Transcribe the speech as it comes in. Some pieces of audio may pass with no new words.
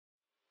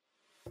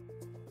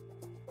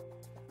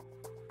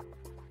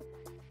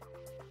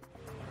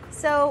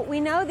So we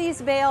know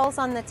these bales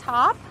on the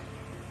top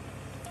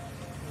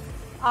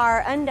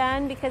are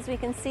undone because we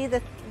can see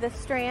the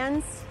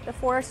strands, the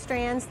 4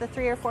 strands, the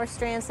 3 or 4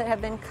 strands that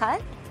have been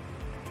cut.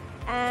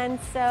 And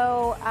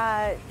so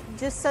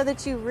just so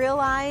that you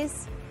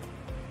realize,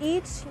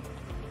 each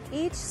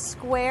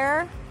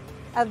square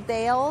of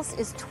bales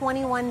is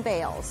 21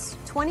 bales.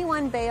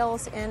 21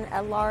 bales in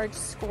a large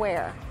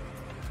square.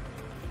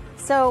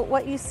 So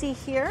what you see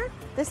here,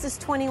 this is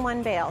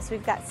 21 bales.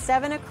 We've got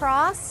 7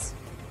 across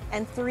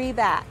and 3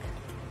 back.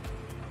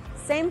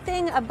 Same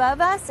thing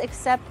above us,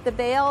 except the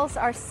bales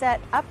are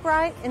set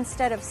upright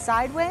instead of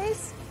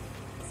sideways.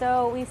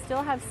 So we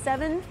still have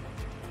 7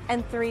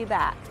 and 3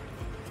 back.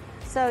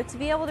 So to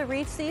be able to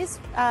reach these,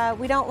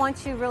 we don't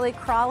want you really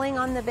crawling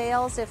on the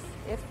bales. If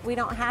we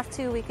don't have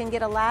to, we can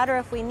get a ladder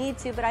if we need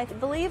to, but I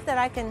believe that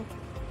I can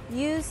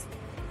use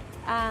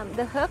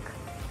the hook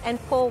and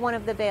pull one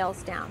of the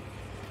bales down.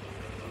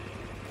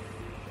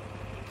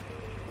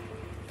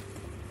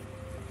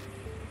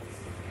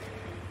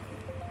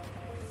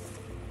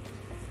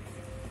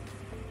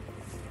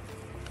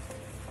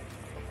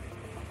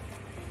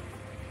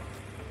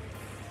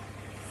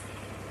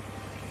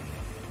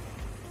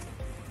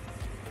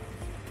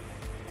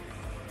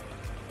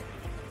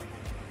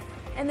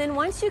 And then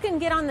once you can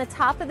get on the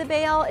top of the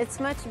bale, it's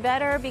much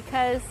better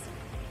because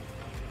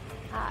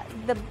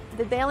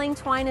the baling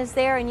twine is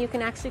there and you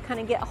can actually kind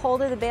of get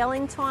hold of the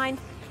baling twine.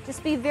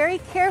 Just be very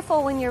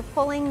careful when you're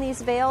pulling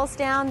these bales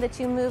down that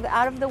you move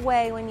out of the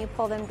way when you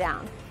pull them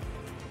down.